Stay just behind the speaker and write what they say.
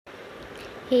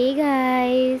Hey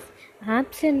guys,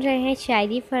 आप सुन रहे हैं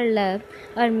शायरी फॉर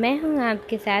लव और मैं हूं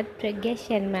आपके साथ प्रज्ञा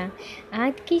शर्मा।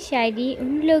 आज की शायरी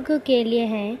उन लोगों के लिए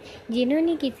है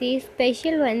जिन्होंने किसी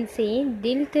स्पेशल वन से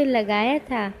दिल तो लगाया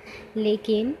था,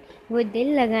 लेकिन वो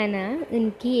दिल लगाना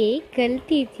उनकी एक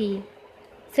गलती थी।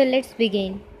 So let's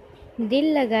begin.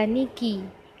 दिल लगाने की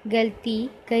गलती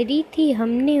करी थी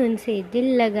हमने उनसे, दिल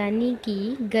लगाने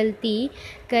की गलती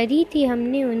करी थी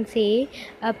हमने उनसे,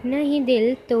 अपना ही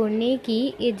दिल तोड़ने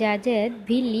की इजाज़त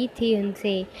भी ली थी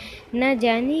उनसे। ना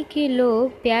जाने कि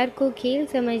लोग प्यार को खेल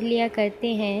समझ लिया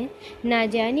करते हैं, ना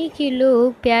जाने कि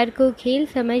लोग प्यार को खेल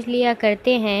समझ लिया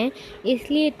करते हैं,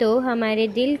 इसलिए तो हमारे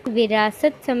दिल को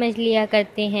विरासत समझ लिया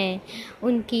करते हैं।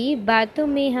 उनकी बातों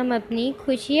में हम अपनी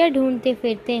खुशियाँ ढूंढते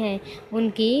फिरते हैं,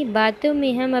 उनकी बातों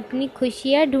में हम अपनी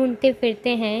खुशियाँ ढूंढते फिरते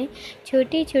हैं।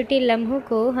 छोटे छोटे लम्हों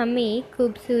को हमें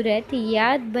खूबसूरत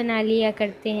याद बना लिया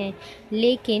करते हैं,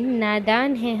 लेकिन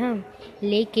नादान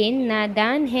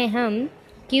हैं हम,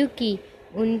 क्योंकि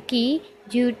उनकी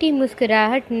झूठी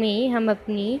मुस्कुराहट में हम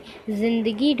अपनी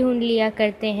ज़िंदगी ढूंढ लिया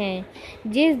करते हैं।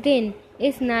 जिस दिन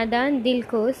इस नादान दिल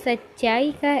को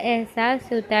सच्चाई का एहसास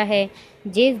होता है,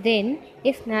 जिस दिन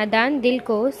इस नादान दिल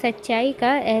को सच्चाई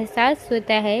का एहसास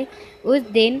होता है, उस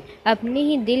दिन अपने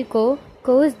ही दिल को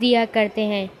कोस दिया करते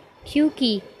हैं,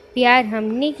 क्योंकि प्यार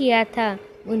हमने किया था,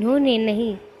 उन्होंने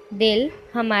नहीं। दिल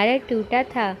हमारा टूटा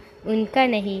था, उनका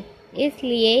नहीं।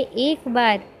 इसलिए एक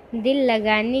बार दिल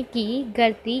लगाने की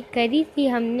गलती करी थी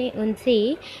हमने उनसे,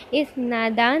 इस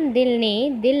नादान दिल ने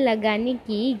दिल लगाने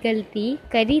की गलती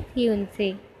करी थी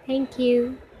उनसे। Thank you.